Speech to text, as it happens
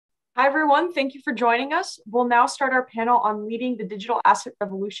Hi, everyone. Thank you for joining us. We'll now start our panel on leading the digital asset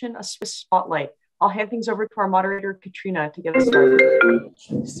revolution, a Swiss spotlight. I'll hand things over to our moderator, Catrina, to get us started.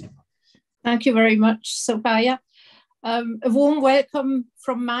 Thank you very much, Sophia. A warm welcome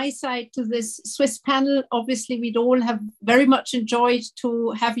from my side to this Swiss panel. Obviously, we'd all have very much enjoyed to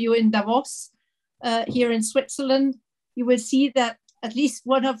have you in Davos here in Switzerland. You will see that at least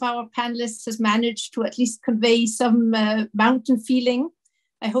one of our panelists has managed to at least convey some mountain feeling.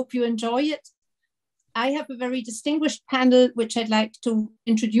 I hope you enjoy it. I have a very distinguished panel, which I'd like to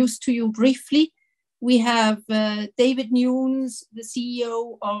introduce to you briefly. We have David Newns, the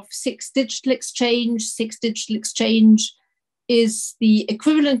CEO of Six Digital Exchange. Six Digital Exchange is the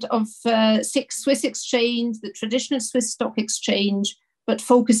equivalent of Six Swiss Exchange, the traditional Swiss stock exchange, but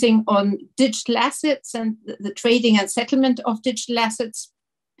focusing on digital assets and the trading and settlement of digital assets.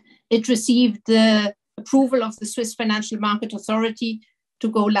 It received the approval of the Swiss Financial Market Authority to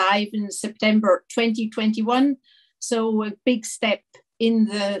go live in September 2021. So a big step in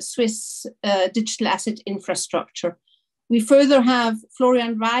the Swiss digital asset infrastructure. We further have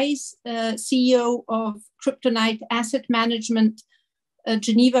Florian Rais, CEO of Criptonite Asset Management, a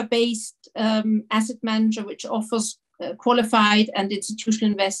Geneva-based asset manager which offers qualified and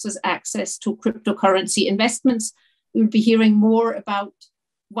institutional investors access to cryptocurrency investments. We'll be hearing more about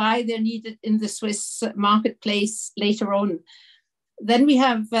why they're needed in the Swiss marketplace later on. Then we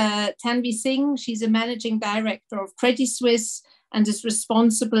have Tanvi Singh. She's a managing director of Credit Suisse and is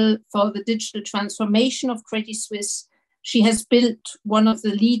responsible for the digital transformation of Credit Suisse. She has built one of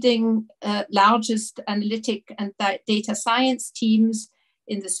the leading, largest analytic and data science teams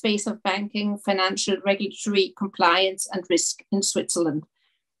in the space of banking, financial, regulatory compliance, and risk in Switzerland.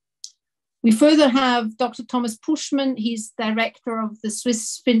 We further have Dr. Thomas Puschmann. He's director of the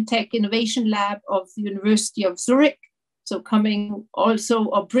Swiss FinTech Innovation Lab of the University of Zurich. So coming also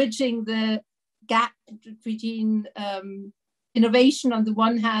or bridging the gap between innovation on the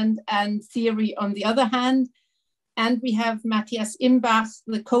one hand and theory on the other hand. And we have Mathias Imbach,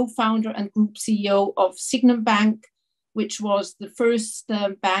 the co-founder and group CEO of Sygnum Bank, which was the first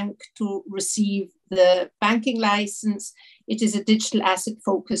bank to receive the banking license. It is a digital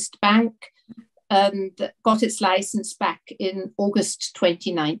asset-focused bank and got its license back in August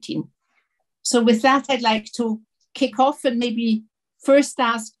 2019. So with that, I'd like to kick off and maybe first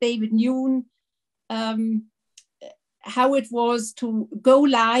ask David Newns how it was to go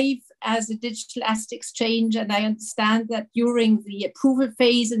live as a digital asset exchange. And I understand that during the approval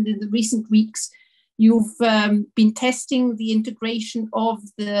phase and in the recent weeks, you've been testing the integration of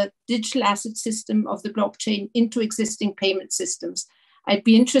the digital asset system of the blockchain into existing payment systems. I'd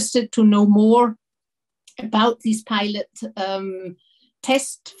be interested to know more about these pilot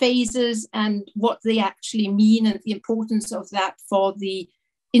test phases and what they actually mean and the importance of that for the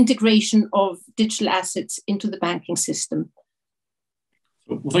integration of digital assets into the banking system.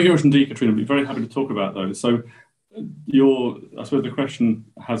 Well, thank you very much indeed, Catrina. I'd be very happy to talk about those. So I suppose the question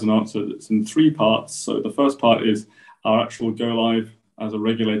has an answer that's in three parts. So the first part is our actual go live as a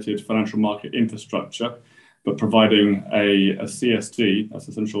regulated financial market infrastructure, but providing a CSD, that's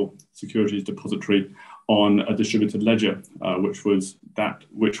Essential Securities Depository, on a distributed ledger, which was that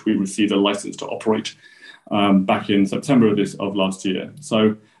which we received a license to operate back in September of last year.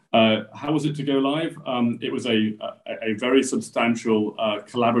 So how was it to go live? It was a very substantial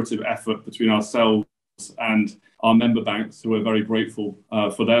collaborative effort between ourselves and our member banks, who are very grateful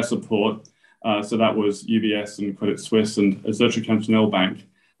for their support. So that was UBS and Credit Suisse and Zurich Cantonal Bank.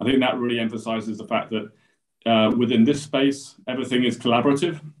 I think that really emphasizes the fact that within this space, everything is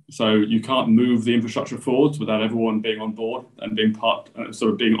collaborative. So you can't move the infrastructure forwards without everyone being on board and being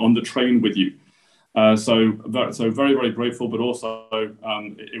sort of being on the train with you. So very, very grateful, but also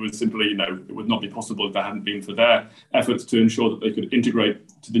it was simply, it would not be possible if that hadn't been for their efforts to ensure that they could integrate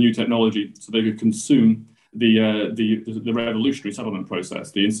to the new technology so they could consume the revolutionary settlement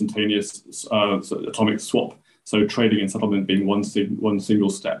process, the instantaneous atomic swap. So trading and settlement being one single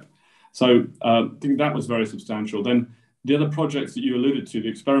step. So I think that was very substantial. Then the other projects that you alluded to, the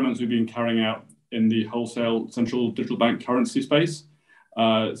experiments we've been carrying out in the wholesale central digital bank currency space.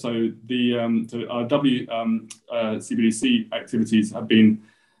 Our CBDC activities have been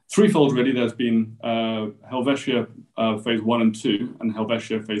threefold really. There's been Helvetia phase 1 and 2, and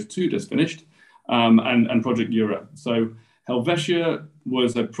Helvetia phase 2 just finished, and Project Eura. So Helvetia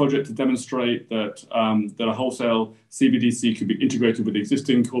was a project to demonstrate that a wholesale CBDC could be integrated with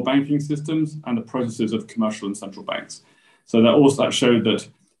existing core banking systems and the processes of commercial and central banks. So that showed that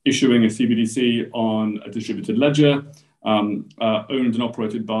issuing a CBDC on a distributed ledger owned and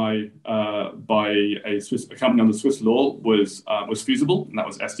operated by a company under Swiss law was feasible, and that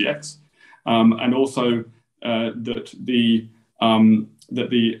was SDX, and also that the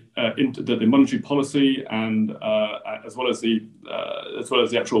monetary policy and as well as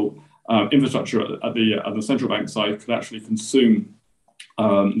the actual infrastructure at the central bank side could actually consume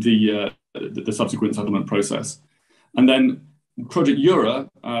the subsequent settlement process. And then Project Euro,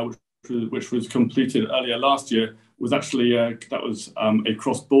 which was completed earlier last year, was actually a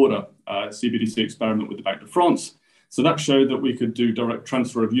cross-border CBDC experiment with the Banque de France. So that showed that we could do direct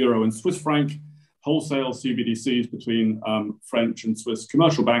transfer of euro and Swiss franc, wholesale CBDCs between French and Swiss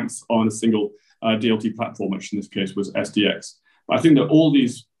commercial banks on a single DLT platform, which in this case was SDX. But I think that all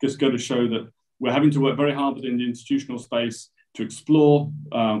these just go to show that we're having to work very hard within the institutional space to explore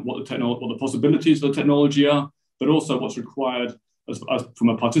what the possibilities of the technology are, but also what's required as from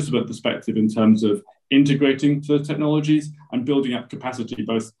a participant perspective in terms of integrating to the technologies and building up capacity,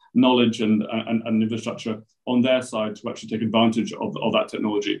 both knowledge and infrastructure on their side to actually take advantage of that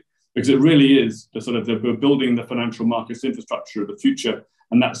technology. Because it really is we're building the financial markets infrastructure of the future,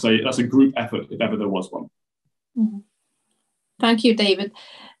 and that's a group effort if ever there was one. Mm-hmm. Thank you, David.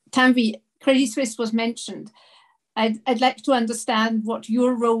 Tanvi, Credit Suisse was mentioned. I'd like to understand what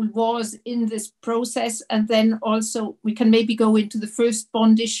your role was in this process, and then also we can maybe go into the first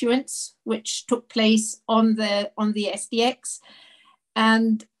bond issuance, which took place on the SDX,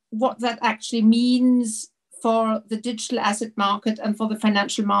 and what that actually means for the digital asset market and for the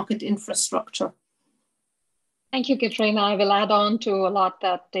financial market infrastructure. Thank you, Catrina. I will add on to a lot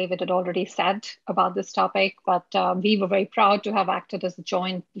that David had already said about this topic, but we were very proud to have acted as a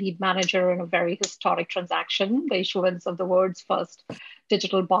joint lead manager in a very historic transaction, the issuance of the world's first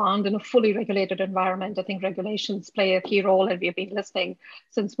digital bond in a fully regulated environment. I think regulations play a key role, and we've been listening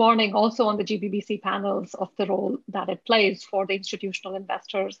since morning also on the GBBC panels of the role that it plays for the institutional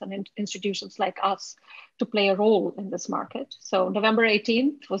investors and institutions like us to play a role in this market. So November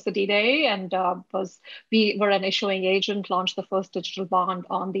 18th was the D-Day, and we were an issuing agent, launched the first digital bond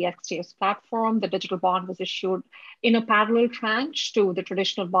on the XTS platform. The digital bond was issued in a parallel tranche to the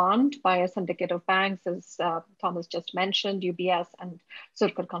traditional bond by a syndicate of banks, as Thomas just mentioned, UBS and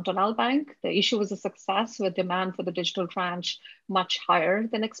Zurich Cantonal Bank. The issue was a success with demand for the digital tranche much higher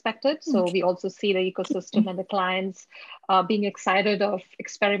than expected. So we also see the ecosystem and the clients being excited of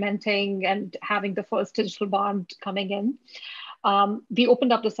experimenting and having the first digital bond coming in. We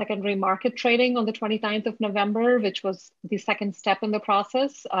opened up the secondary market trading on the 29th of November, which was the second step in the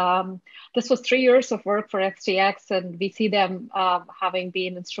process. This was 3 years of work for XTX, and we see them having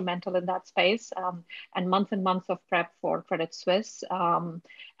been instrumental in that space, and months of prep for Credit Suisse.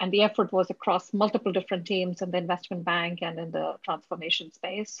 And the effort was across multiple different teams in the investment bank and in the transformation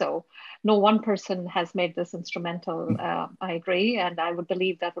space. So no one person has made this instrumental, I agree. And I would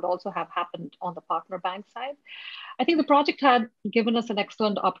believe that would also have happened on the partner bank side. I think the project had given us an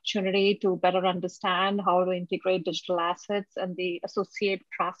excellent opportunity to better understand how to integrate digital assets and the associated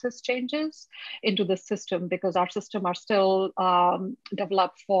process changes into the system, because our system are still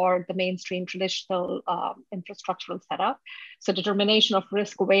developed for the mainstream traditional infrastructural setup. So determination of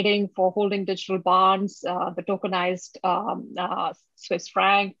risk weighting for holding digital bonds, the tokenized Swiss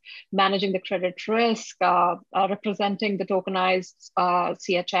franc, managing the credit risk, representing the tokenized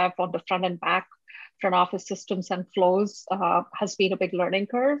CHF on the front and back front office systems and flows has been a big learning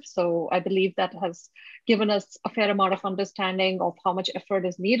curve. So I believe that has given us a fair amount of understanding of how much effort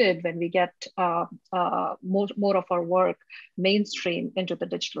is needed when we get more of our work mainstream into the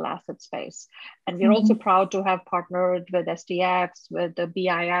digital asset space. And we're also proud to have partnered with SDX, with the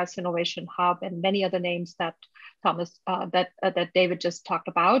BIS Innovation Hub, and many other names that Thomas, that David just talked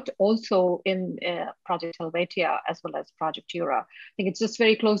about, also in Project Helvetia as well as Project Euro. I think it's just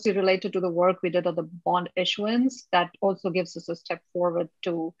very closely related to the work we did on the bond issuance that also gives us a step forward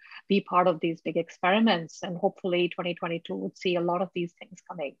to be part of these big experiments. And hopefully 2022 would see a lot of these things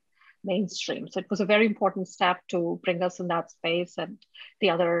coming mainstream. So it was a very important step to bring us in that space and the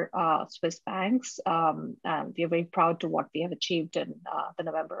other Swiss banks. And we are very proud to what we have achieved in the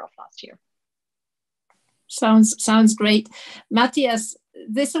November of last year. Sounds great. Mathias,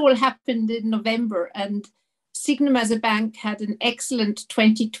 this all happened in November, and Sygnum as a bank had an excellent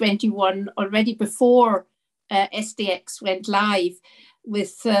 2021 already before SDX went live,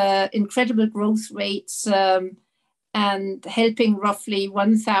 with incredible growth rates and helping roughly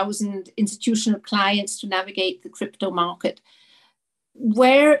 1,000 institutional clients to navigate the crypto market.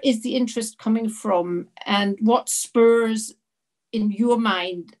 Where is the interest coming from, and what spurs, in your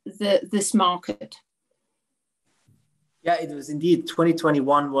mind, this market? Yeah, it was indeed.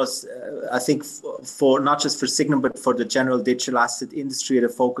 2021 was, I think, for not just for Sygnum, but for the general digital asset industry, a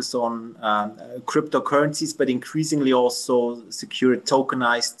focus on cryptocurrencies, but increasingly also secure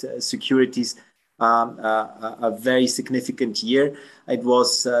tokenized securities. A very significant year. It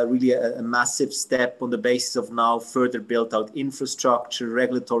was really a massive step on the basis of now further built out infrastructure,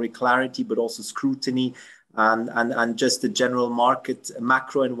 regulatory clarity, but also scrutiny. And just the general market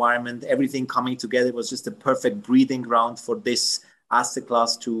macro environment, everything coming together was just a perfect breathing ground for this asset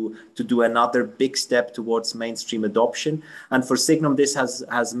class to do another big step towards mainstream adoption. And for Sygnum, this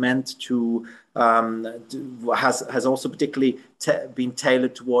has meant has also particularly been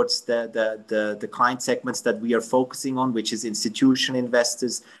tailored towards the client segments that we are focusing on, which is institutional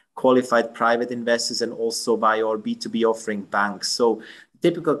investors, qualified private investors, and also by our B2B offering banks. So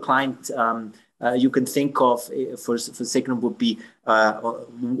typical client you can think of for Sygnum would be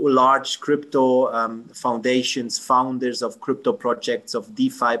large crypto foundations, founders of crypto projects, of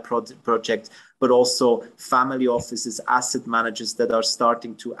DeFi projects, but also family offices, asset managers that are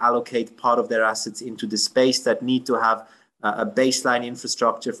starting to allocate part of their assets into the space, that need to have a baseline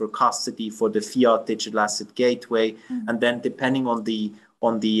infrastructure for custody, for the fiat digital asset gateway, and then depending on the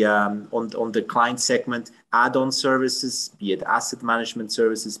client segment, add-on services, be it asset management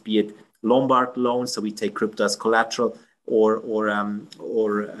services, be it Lombard loans, so we take crypto as collateral, or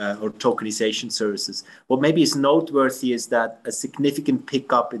tokenization services. What maybe is noteworthy is that a significant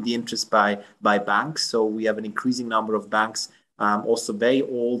pickup in the interest by banks. So we have an increasing number of banks, also very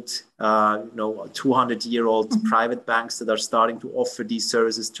old, 200-year-old private banks that are starting to offer these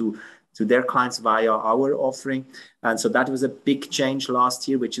services to their clients via our offering. And so that was a big change last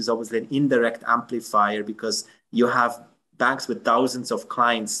year, which is obviously an indirect amplifier, because you have banks with thousands of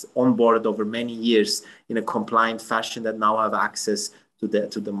clients onboarded over many years in a compliant fashion that now have access to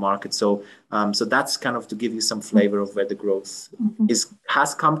the market. So that's kind of to give you some flavor of where the growth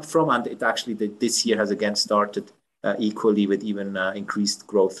has come from, and it actually this year has again started equally with even increased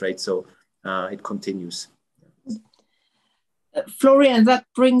growth rate. So it continues. Florian, that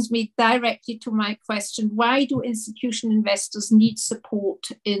brings me directly to my question. Why do institutional investors need support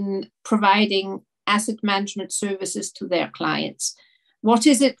in providing asset management services to their clients? What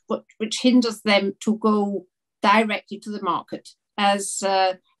is it which hinders them to go directly to the market? As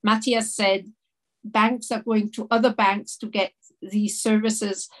Mathias said, banks are going to other banks to get these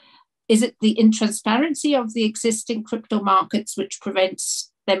services. Is it the intransparency of the existing crypto markets which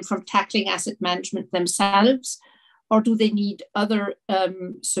prevents them from tackling asset management themselves, or do they need other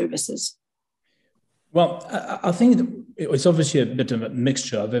services? Well, I think it's obviously a bit of a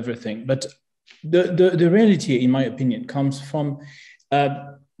mixture of everything, but the reality, in my opinion, comes from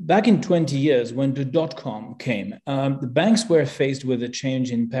back in 20 years when the dot-com came. The banks were faced with a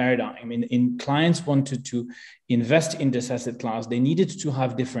change in paradigm. In clients wanted to invest in this asset class. They needed to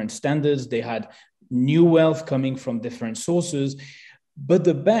have different standards. They had new wealth coming from different sources. But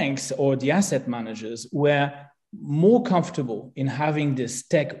the banks or the asset managers were more comfortable in having this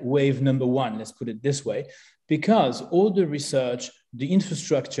tech wave number one, let's put it this way, because all the research, the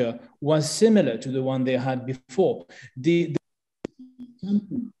infrastructure was similar to the one they had before. The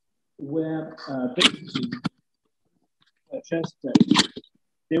company were basically just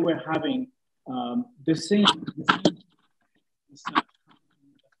they were having the same research.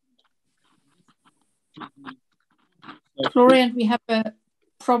 Florian, we have a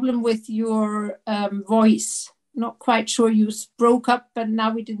problem with your voice. Not quite sure, you broke up, but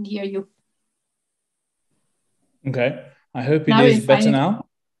now we didn't hear you. Okay, I hope it is better now.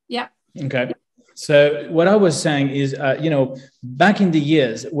 Yeah. Okay. So what I was saying is, back in the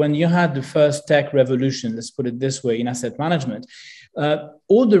years when you had the first tech revolution, let's put it this way, in asset management,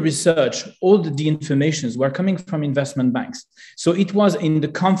 all the research, all the informations were coming from investment banks. So it was in the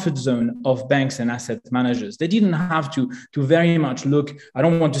comfort zone of banks and asset managers. They didn't have to very much look, I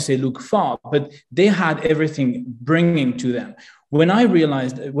don't want to say look far, but they had everything bringing to them. When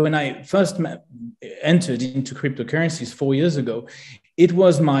I first entered into cryptocurrencies 4 years ago, it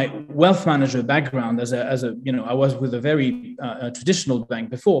was my wealth manager background I was with a very traditional bank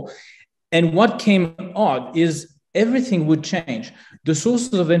before. And what came odd is everything would change. The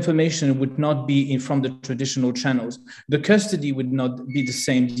sources of information would not be from the traditional channels. The custody would not be the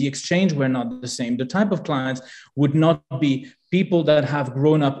same. The exchange were not the same. The type of clients would not be people that have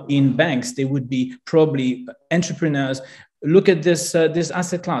grown up in banks. They would be probably entrepreneurs. Look at this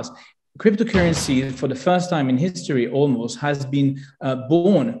asset class. cryptocurrency, for the first time in history almost, has been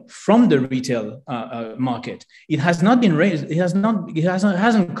born from the retail market. It has not been raised, it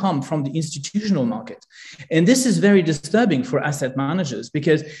hasn't come from the institutional market. And this is very disturbing for asset managers,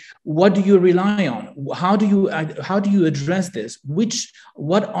 because what do you rely on? How do you address this?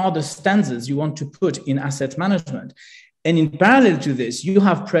 What are the standards you want to put in asset management? And in parallel to this, you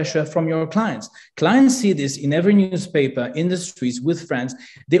have pressure from your clients. Clients see this in every newspaper, in the streets, with friends.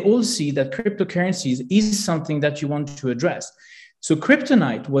 They all see that cryptocurrencies is something that you want to address. So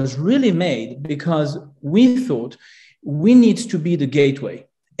Criptonite was really made because we thought we need to be the gateway.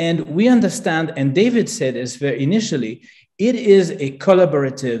 And we understand, and David said this very initially, it is a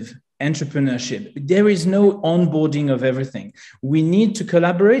collaborative entrepreneurship. There is no onboarding of everything. We need to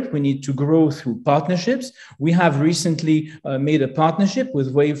collaborate. We need to grow through partnerships. We have recently made a partnership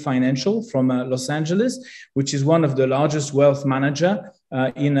with Wave Financial from Los Angeles, which is one of the largest wealth manager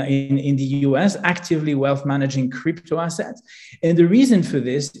in the US, actively wealth managing crypto assets. And the reason for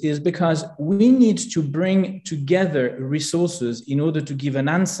this is because we need to bring together resources in order to give an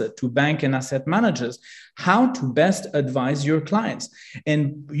answer to bank and asset managers how to best advise your clients.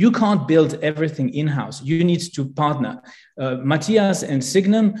 And you can't build everything in-house. You need to partner. Mathias and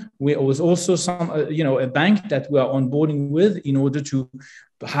Sygnum, was also a bank that we are onboarding with in order to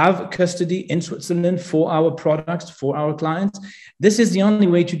have custody in Switzerland for our products, for our clients. This is the only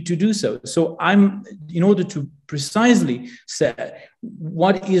way to do so. So in order to precisely say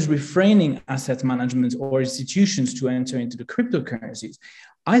what is refraining asset management or institutions to enter into the cryptocurrencies,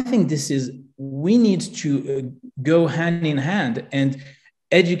 I think we need to go hand in hand and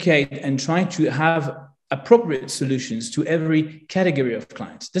educate and try to have appropriate solutions to every category of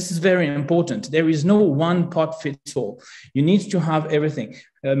clients. This is very important. There is no one pot fits all. You need to have everything.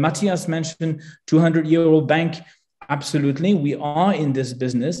 Mathias mentioned 200-year-old bank. Absolutely, we are in this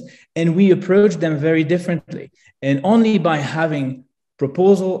business and we approach them very differently. And only by having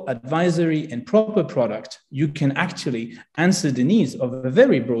proposal, advisory, and proper product, you can actually answer the needs of a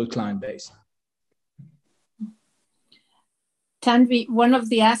very broad client base. Tanvi, one of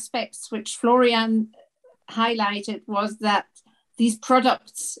the aspects which Florian highlighted was that these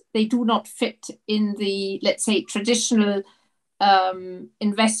products, they do not fit in the, let's say, traditional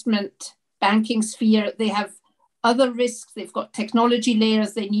investment banking sphere. They have other risks. They've got technology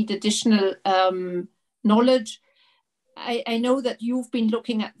layers. They need additional knowledge. I know that you've been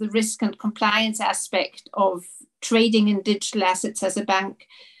looking at the risk and compliance aspect of trading in digital assets as a bank.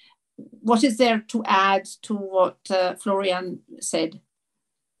 What is there to add to what Florian said?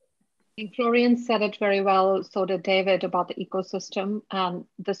 I think Florian said it very well, so did David, about the ecosystem and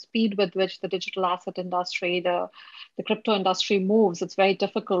the speed with which the digital asset industry, the crypto industry moves. It's very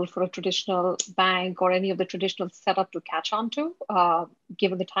difficult for a traditional bank or any of the traditional setup to catch on to,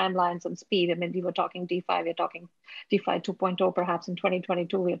 given the timelines and speed. I mean, we were talking DeFi, we're talking DeFi 2.0, perhaps in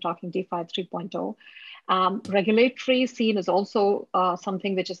 2022, we're talking DeFi 3.0. Regulatory scene is also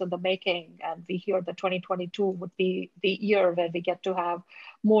something which is in the making, and we hear that 2022 would be the year where we get to have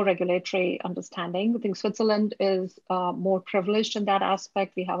more regulatory understanding. I think Switzerland is more privileged in that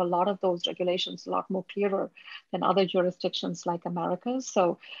aspect. We have a lot of those regulations, a lot more clearer than other jurisdictions like America.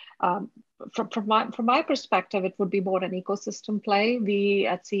 So from my perspective, it would be more an ecosystem play. We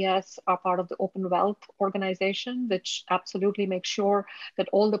at CS are part of the Open Wealth organization, which absolutely makes sure that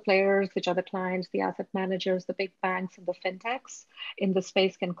all the players, which are the clients, the asset managers, the big banks, and the fintechs in the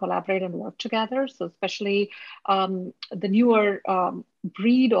space can collaborate and work together. So especially the newer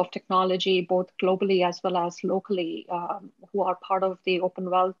breed of technology, both globally as well as locally, who are part of the Open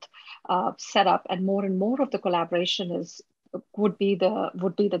Wealth setup, and more of the collaboration would be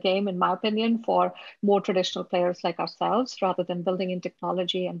the game, in my opinion, for more traditional players like ourselves, rather than building in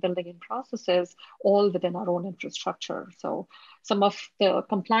technology and building in processes all within our own infrastructure. So some of the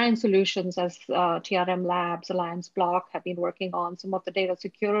compliance solutions, as TRM Labs, Alliance Block have been working on, some of the data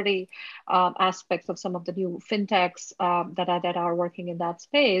security aspects of some of the new fintechs that are working in that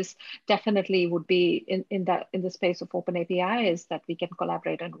space, definitely would be in the space of open APIs that we can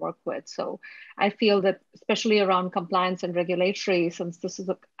collaborate and work with. So I feel that, especially around compliance and regulatory, since this is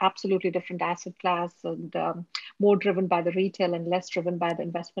an absolutely different asset class and more driven by the retail and less driven by the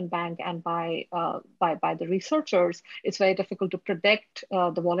investment bank and by the researchers, it's very difficult to predict.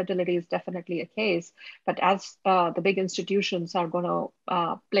 The volatility is definitely a case, but as the big institutions are going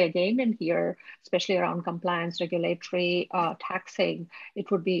to play a game in here, especially around compliance, regulatory, taxing, it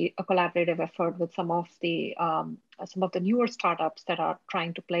would be a collaborative effort with some of the newer startups that are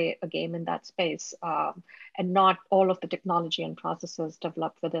trying to play a game in that space, and not all of the technology and processes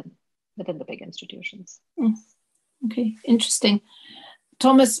developed within the big institutions. Okay, interesting.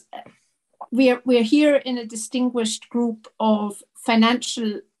 Thomas, we're here in a distinguished group of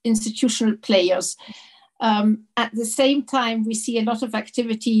financial institutional players. At the same time, we see a lot of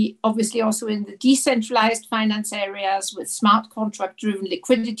activity, obviously also in the decentralized finance areas with smart contract-driven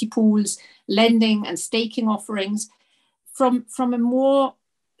liquidity pools, lending and staking offerings. From a more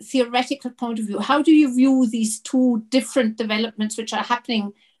theoretical point of view, how do you view these two different developments which are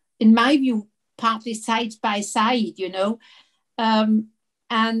happening, in my view, partly side by side,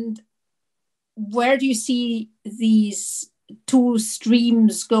 and where do you see these two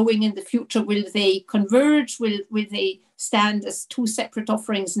streams going in the future? Will they converge? Will they stand as two separate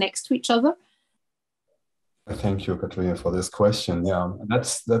offerings next to each other? Thank you, Catrina, for this question. Yeah,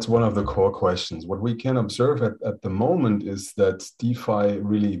 that's one of the core questions. What we can observe at the moment is that DeFi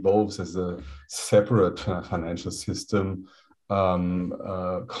really evolves as a separate financial system,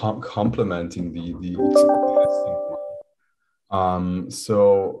 complementing the existing one.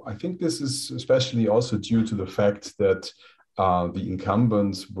 So I think this is especially also due to the fact that the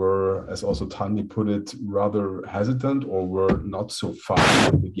incumbents were, as also Tanvi put it, rather hesitant or were not so fast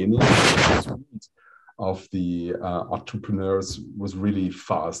at the beginning. The speed of the entrepreneurs was really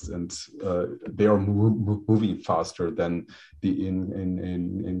fast, and they are moving faster than the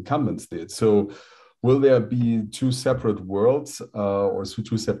incumbents did. So will there be two separate worlds or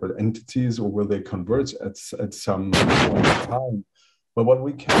two separate entities, or will they converge at some point in time? But what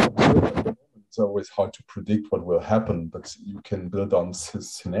we can observe, it's always hard to predict what will happen, but you can build on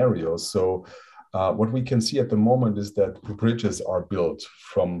scenarios. So what we can see at the moment is that bridges are built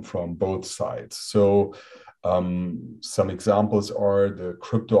from both sides. So some examples are the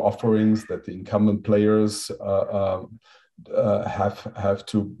crypto offerings that the incumbent players have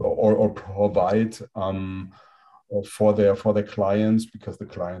to or provide for their clients, because the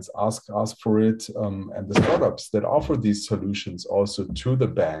clients ask for it, and the startups that offer these solutions also to the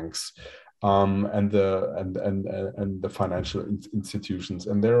banks. And the financial institutions,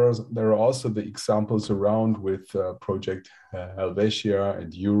 and there are also the examples around with Project Helvetia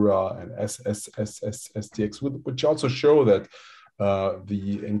and Jura and STX, which also show that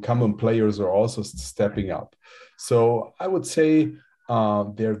the incumbent players are also stepping up. So I would say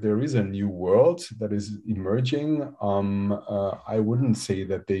there is a new world that is emerging. I wouldn't say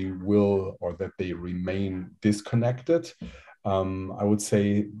that they will or that they remain disconnected. I would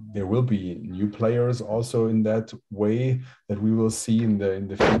say there will be new players also in that way that we will see in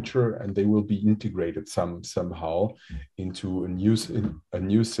the future, and they will be integrated somehow into a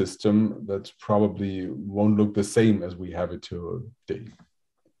new system that probably won't look the same as we have it today.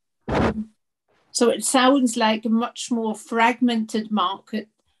 So it sounds like a much more fragmented market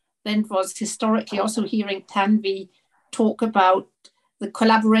than was historically. Also hearing Tanvi talk about the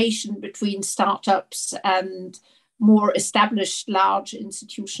collaboration between startups and more established large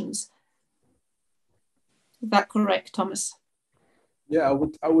institutions. Is that correct, Thomas? Yeah,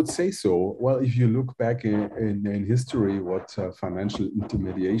 I would say so. Well, if you look back in history, what financial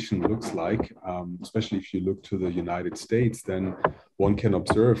intermediation looks like, especially if you look to the United States, then one can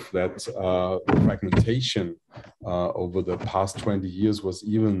observe that fragmentation over the past 20 years was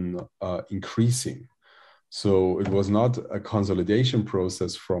even increasing. So it was not a consolidation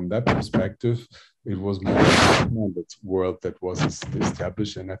process from that perspective. It was more a world that was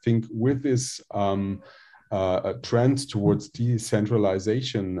established. And I think with this a trend towards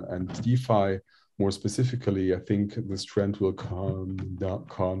decentralization and DeFi more specifically, I think this trend will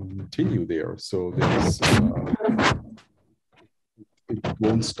continue there. So it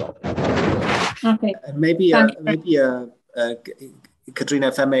won't stop. Okay. Maybe Catrina,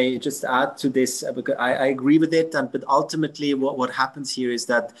 if I may just add to this, because I agree with it. But ultimately, what happens here is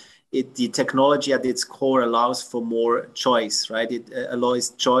that the technology at its core allows for more choice, right? It allows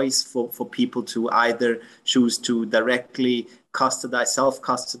choice for people to either choose to directly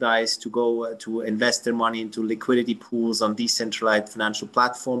self-custodize, to go to invest their money into liquidity pools on decentralized financial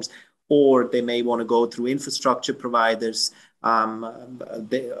platforms, or they may want to go through infrastructure providers,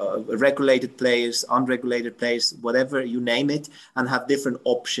 regulated players, unregulated players, whatever you name it, and have different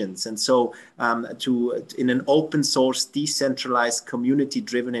options. And so in an open source, decentralized,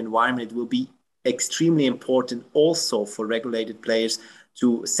 community-driven environment, it will be extremely important also for regulated players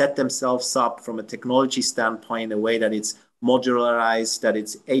to set themselves up from a technology standpoint in a way that it's modularized, that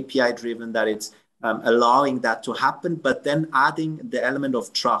it's API-driven, that it's allowing that to happen, but then adding the element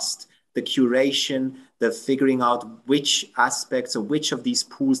of trust, the curation, the figuring out which aspects or which of these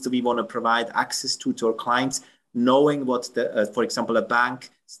pools do we want to provide access to our clients, knowing what for example, a bank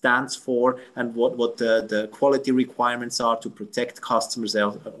stands for and what the quality requirements are to protect customers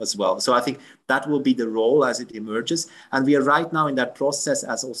as well. So I think that will be the role as it emerges. And we are right now in that process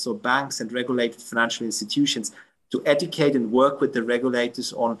as also banks and regulated financial institutions to educate and work with the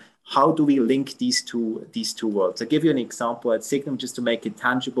regulators on how do we link these two worlds. I'll give you an example at Sygnum just to make it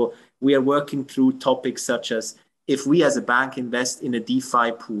tangible. We are working through topics such as if we as a bank invest in a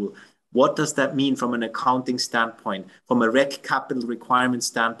DeFi pool, what does that mean from an accounting standpoint, from a reg capital requirement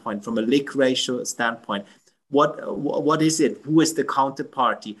standpoint, from a liq ratio standpoint? What is it? Who is the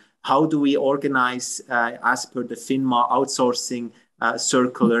counterparty? How do we organize, as per the FINMA outsourcing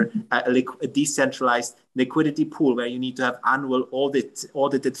circular, a decentralized liquidity pool where you need to have annual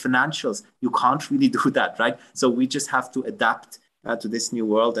audited financials? You can't really do that, right? So we just have to adapt to this new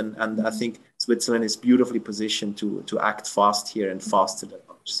world. And I think Switzerland is beautifully positioned to act fast here and faster than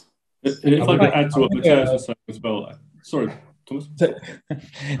others. If I could add to what Mathias was saying as well. Sorry, Thomas.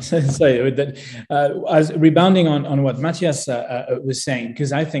 As rebounding on what Mathias was saying,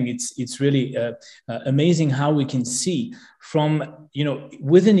 because I think it's really amazing how we can see from,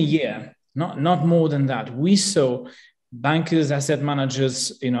 within a year, not more than that, we saw bankers, asset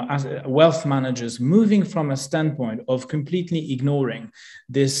managers, wealth managers moving from a standpoint of completely ignoring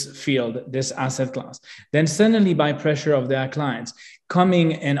this field, this asset class. Then suddenly by pressure of their clients,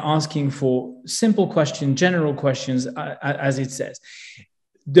 coming and asking for simple questions, general questions, as it says.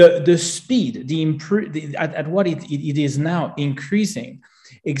 The speed, at what it is now increasing,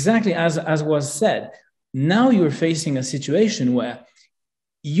 exactly as was said. Now you're facing a situation where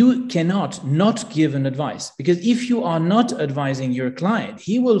you cannot not give an advice, because if you are not advising your client,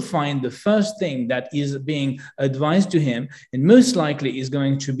 he will find the first thing that is being advised to him, and most likely is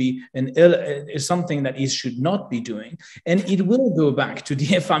going to be something that he should not be doing, and it will go back to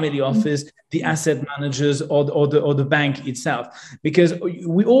the family office, the asset managers, or the bank itself. Because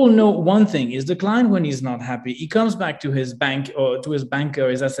we all know one thing is the client, when he's not happy, he comes back to his bank or to his banker,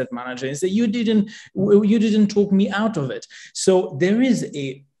 his asset manager, and say, you didn't talk me out of it. So there is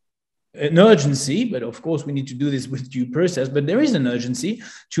an urgency, but of course we need to do this with due process, but there is an urgency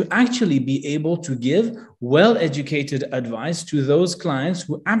to actually be able to give well-educated advice to those clients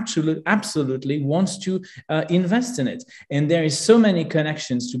who absolutely wants to invest in it. And there is so many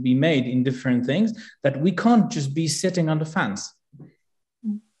connections to be made in different things that we can't just be sitting on the fence.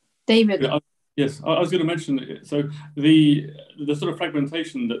 David. Yes, I was going to mention, so the sort of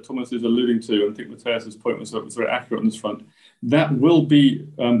fragmentation that Thomas is alluding to, and I think Matthias's point was very accurate on this front, that will be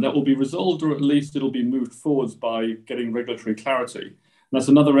resolved, or at least it'll be moved forwards by getting regulatory clarity. And that's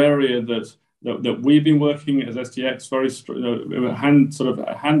another area that we've been working as SDX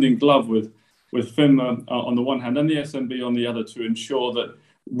hand in glove with FINMA on the one hand and the SNB on the other, to ensure that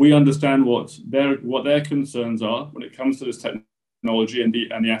we understand what their concerns are when it comes to this technology and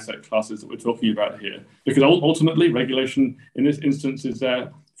the asset classes that we're talking about here. Because ultimately, regulation in this instance is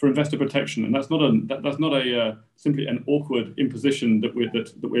there for investor protection, and that's not simply an awkward imposition that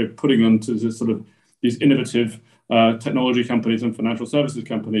we're putting onto this sort of these innovative technology companies and financial services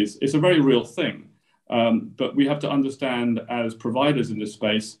companies. It's a very real thing, but we have to understand as providers in this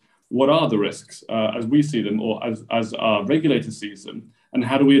space, what are the risks as we see them, or as our regulator sees them, and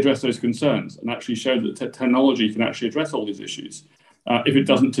how do we address those concerns and actually show that technology can actually address all these issues. If it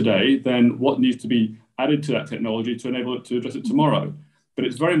doesn't today, then what needs to be added to that technology to enable it to address it tomorrow? But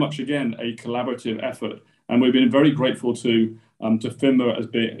it's very much, again, a collaborative effort. And we've been very grateful to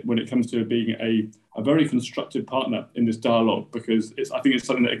FINMA when it comes to being a very constructive partner in this dialogue, because I think it's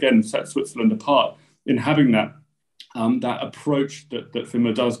something that, again, sets Switzerland apart in having that approach that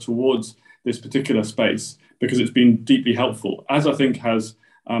FINMA does towards this particular space, because it's been deeply helpful, as I think has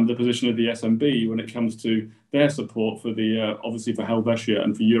the position of the SNB when it comes to their support for obviously for Helvetia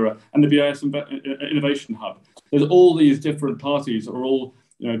and for Eura and the BIS Innovation Hub. There's all these different parties that are all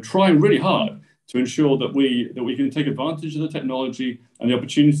trying really hard to ensure that we can take advantage of the technology and the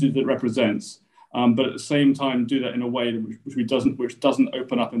opportunities that it represents, but at the same time do that in a way which doesn't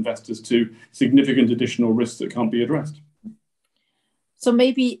open up investors to significant additional risks that can't be addressed. So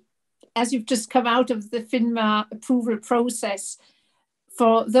maybe, as you've just come out of the FINMA approval process,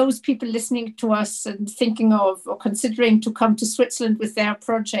 for those people listening to us and thinking of or considering to come to Switzerland with their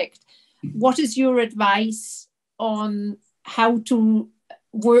project, what is your advice on how to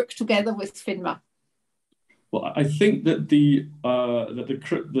work together with FINMA? Well, I think that the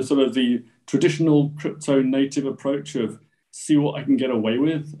sort of the traditional crypto native approach of see what I can get away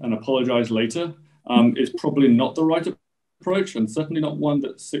with and apologize later is probably not the right approach, and certainly not one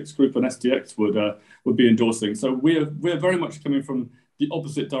that Six Group and SDX would be endorsing. So we're very much coming from the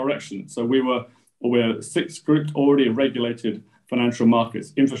opposite direction. So we're Six Group, already a regulated financial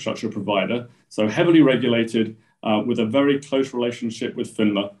markets infrastructure provider, so heavily regulated, with a very close relationship with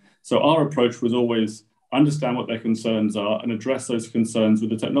FINMA. So our approach was always understand what their concerns are and address those concerns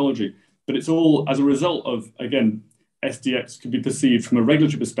with the technology. But it's all as a result of, again, SDX could be perceived from a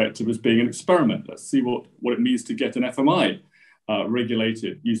regulatory perspective as being an experiment. Let's see what it means to get an FMI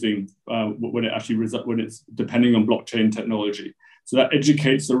regulated using when it's depending on blockchain technology. So that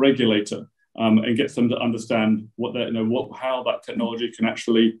educates the regulator and gets them to understand how that technology can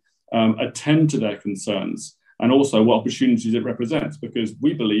actually attend to their concerns, and also what opportunities it represents. Because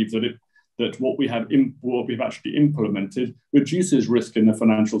we believe that what we've actually implemented reduces risk in the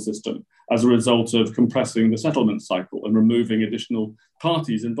financial system as a result of compressing the settlement cycle and removing additional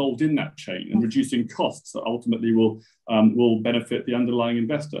parties involved in that chain and reducing costs that ultimately will benefit the underlying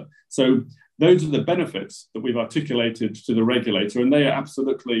investor. So those are the benefits that we've articulated to the regulator, and they are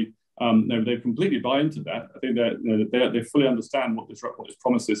absolutely they completely buy into that. I think they fully understand what this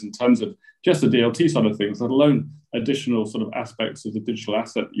promises in terms of just the DLT side of things, let alone additional sort of aspects of the digital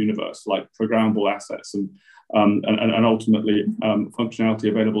asset universe, like programmable assets and ultimately functionality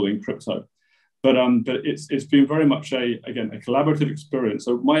available in crypto. But it's been very much a collaborative experience.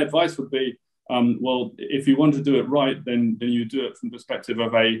 So my advice would be, well, if you want to do it right, then you do it from the perspective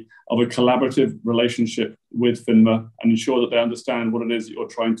of a collaborative relationship with FINMA and ensure that they understand what it is that you're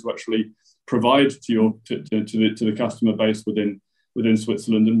trying to actually provide to the customer base within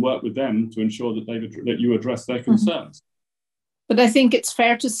Switzerland, and work with them to ensure that you address their concerns. But I think it's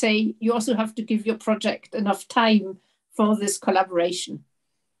fair to say you also have to give your project enough time for this collaboration.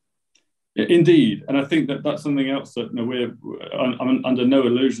 Indeed, and I think that's something else that we're under no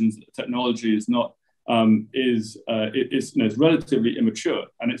illusions that technology is not it's relatively immature,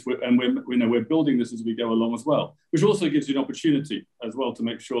 and we're building this as we go along as well, which also gives you an opportunity as well to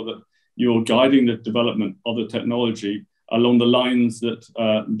make sure that you're guiding the development of the technology along the lines that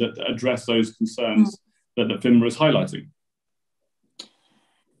address those concerns that FINMA is highlighting.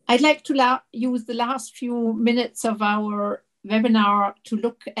 I'd like to use the last few minutes of our webinar to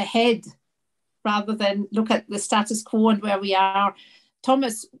look ahead rather than look at the status quo and where we are.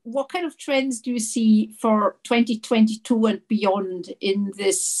 Thomas, what kind of trends do you see for 2022 and beyond in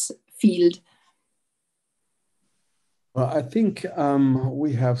this field? Well, I think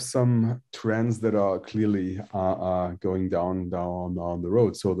we have some trends that are clearly going down the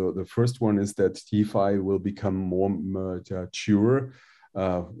road. So the first one is that DeFi will become more mature.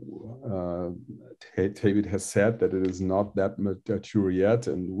 David has said that it is not that mature yet,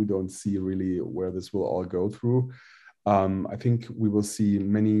 and we don't see really where this will all go through. I think we will see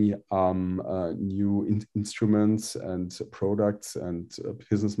many new instruments and products and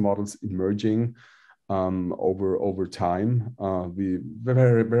business models emerging over time. We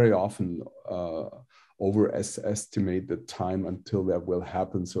very often overestimate the time until that will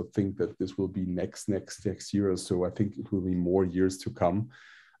happen. So think that this will be next year or so. I think it will be more years to come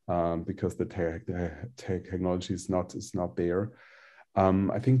because the technology is not there.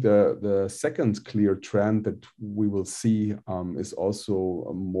 I think the second clear trend that we will see is also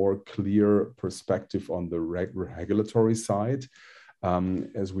a more clear perspective on the regulatory side.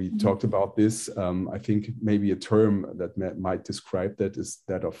 As we talked about this, I think maybe a term that might describe that is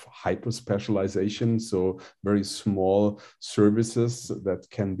that of hyper-specialization. So very small services that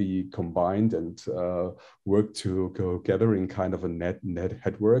can be combined and work together in kind of a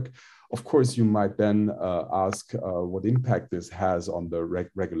network. Of course, you might then ask what impact this has on the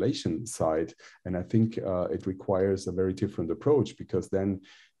regulation side. And I think it requires a very different approach, because then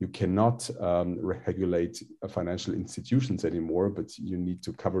you cannot regulate financial institutions anymore, but you need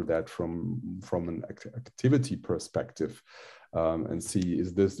to cover that from an activity perspective and see,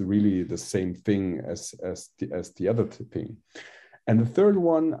 is this really the same thing as the other thing? And the third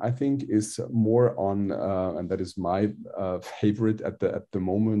one, I think, is more on, and that is my favorite at the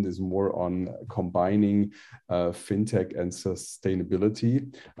moment, is more on combining FinTech and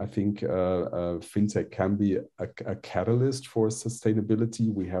sustainability. I think FinTech can be a catalyst for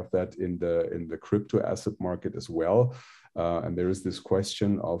sustainability. We have that in the crypto asset market as well. And there is this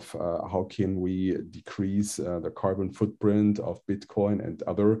question of how can we decrease the carbon footprint of Bitcoin and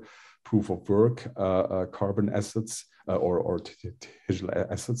other proof of work carbon assets or digital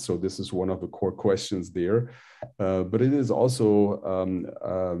assets. So this is one of the core questions there. But it is also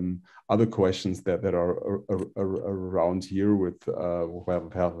other questions that are around here with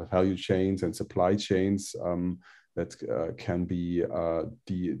value chains and supply chains that can be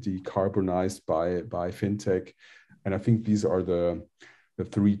decarbonized by FinTech. And I think these are the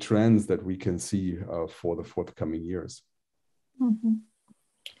three trends that we can see for the forthcoming years. Mm-hmm.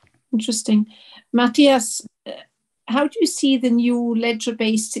 Interesting. Mathias, how do you see the new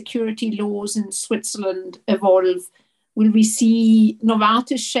ledger-based security laws in Switzerland evolve? Will we see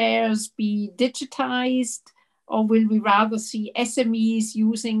Novartis shares be digitized, or will we rather see SMEs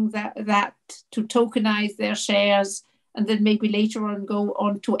using that to tokenize their shares and then maybe later on go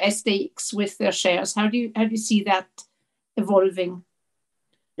on to SDX with their shares? How do you see that evolving?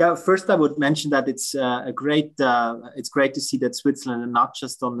 Yeah, first I would mention that it's great to see that Switzerland, not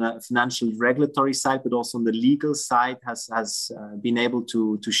just on the financial regulatory side, but also on the legal side, has been able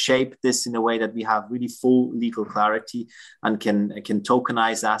to shape this in a way that we have really full legal clarity and can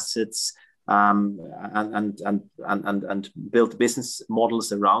tokenize assets and build business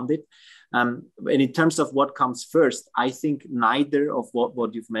models around it. And in terms of what comes first, I think neither of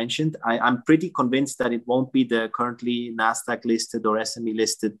what you've mentioned. I'm pretty convinced that it won't be the currently NASDAQ listed or SME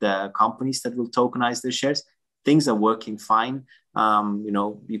listed companies that will tokenize their shares. Things are working fine.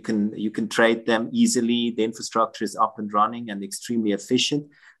 You can trade them easily. The infrastructure is up and running and extremely efficient.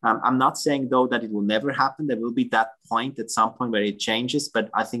 I'm not saying though that it will never happen. There will be that point at some point where it changes, but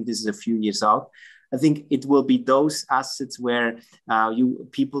I think this is a few years out. I think it will be those assets where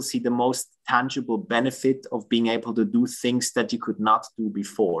people see the most tangible benefit of being able to do things that you could not do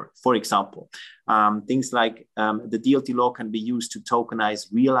before. For example, things like the DLT law can be used to tokenize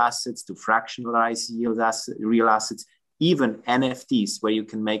real assets, to fractionalize real assets, even NFTs, where you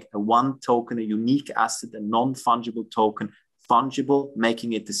can make a one token, a unique asset, a non-fungible token, fungible,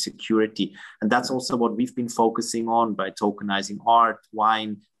 making it a security. And that's also what we've been focusing on by tokenizing art,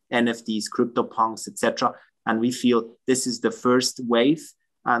 wine, NFTs, CryptoPunks, etc. And we feel this is the first wave.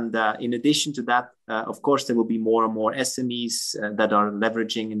 And in addition to that, of course, there will be more and more SMEs that are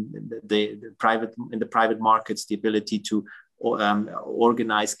leveraging in the private markets the ability to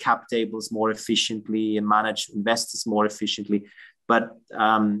organize cap tables more efficiently and manage investors more efficiently. But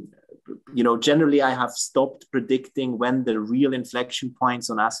generally, I have stopped predicting when the real inflection points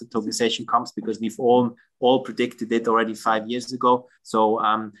on asset tokenization comes, because we've all predicted it already 5 years ago. So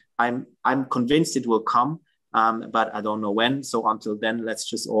I'm convinced it will come, but I don't know when. So until then, let's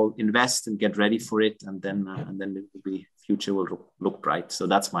just all invest and get ready for it, and then the future will look bright. So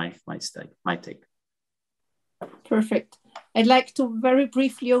that's my take. Perfect. I'd like to very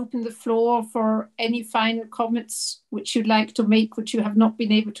briefly open the floor for any final comments which you'd like to make, which you have not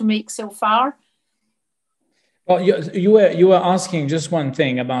been able to make so far. Well, you were asking just one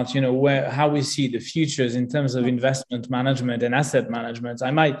thing about how we see the futures in terms of investment management and asset management. I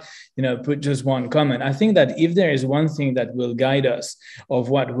might put just one comment. I think that if there is one thing that will guide us of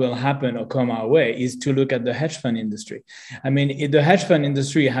what will happen or come our way, is to look at the hedge fund industry. I mean, the hedge fund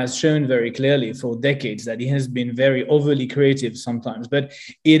industry has shown very clearly for decades that it has been very overly creative sometimes, but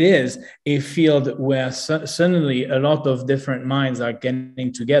it is a field where suddenly a lot of different minds are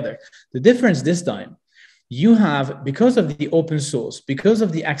getting together. The difference this time, you have, because of the open source, because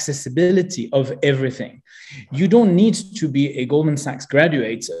of the accessibility of everything, you don't need to be a Goldman Sachs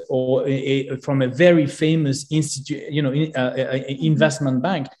graduate or from a very famous institute, investment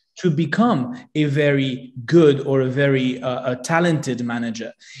bank to become a very good or a very talented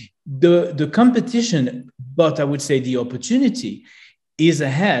manager. The competition, but I would say the opportunity, is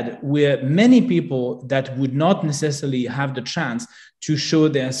ahead, where many people that would not necessarily have the chance to show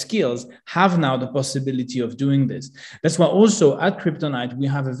their skills have now the possibility of doing this. That's why also at Criptonite, we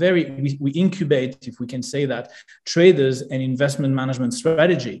have we incubate, if we can say that, traders and investment management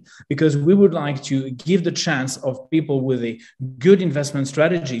strategy, because we would like to give the chance of people with a good investment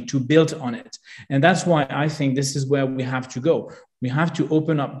strategy to build on it. And that's why I think this is where we have to go. We have to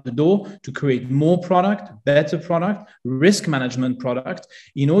open up the door to create more product, better product, risk management product,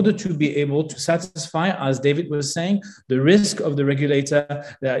 in order to be able to satisfy, as David was saying, the risk of the regulator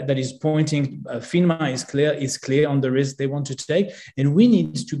that is pointing. FINMA is clear on the risk they want to take. And we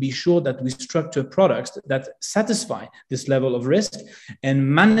need to be sure that we structure products that satisfy this level of risk and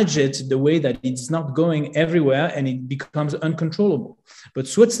manage it the way that it's not going everywhere and it becomes uncontrollable. But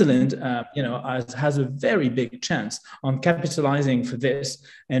Switzerland, has a very big chance on capitalizing for this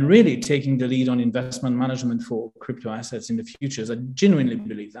and really taking the lead on investment management for crypto assets in the future. I genuinely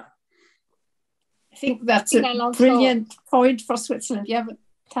believe that. I think that's a brilliant point for Switzerland. Yeah, but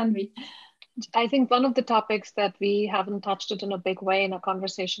Tanvi. I think one of the topics that we haven't touched it in a big way in our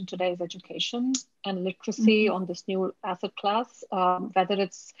conversation today is education. and literacy on this new asset class, whether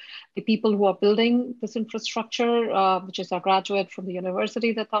it's the people who are building this infrastructure, which is a graduate from the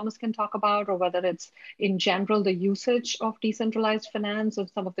university that Thomas can talk about, or whether it's in general the usage of decentralized finance or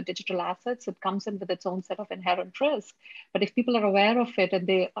some of the digital assets. It comes in with its own set of inherent risk. But if people are aware of it and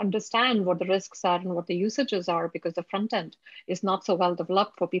they understand what the risks are and what the usages are, because the front end is not so well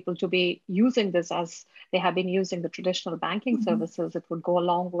developed for people to be using this as they have been using the traditional banking services, it would go a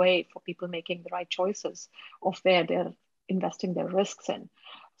long way for people making the right choices of where they're investing their risks in.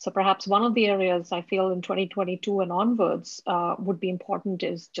 So perhaps one of the areas I feel in 2022 and onwards would be important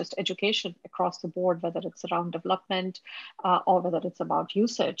is just education across the board, whether it's around development or whether it's about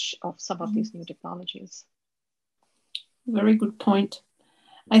usage of some of these new technologies. Very good point.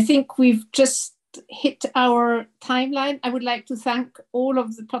 I think we've just hit our timeline. I would like to thank all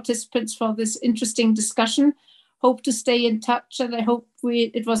of the participants for this interesting discussion. Hope to stay in touch, and I hope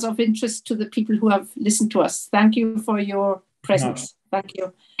it was of interest to the people who have listened to us. Thank you for your presence. Thank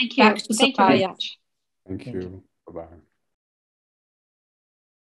you. Thank you. Back to Thank you very much. Thank you. Bye-bye.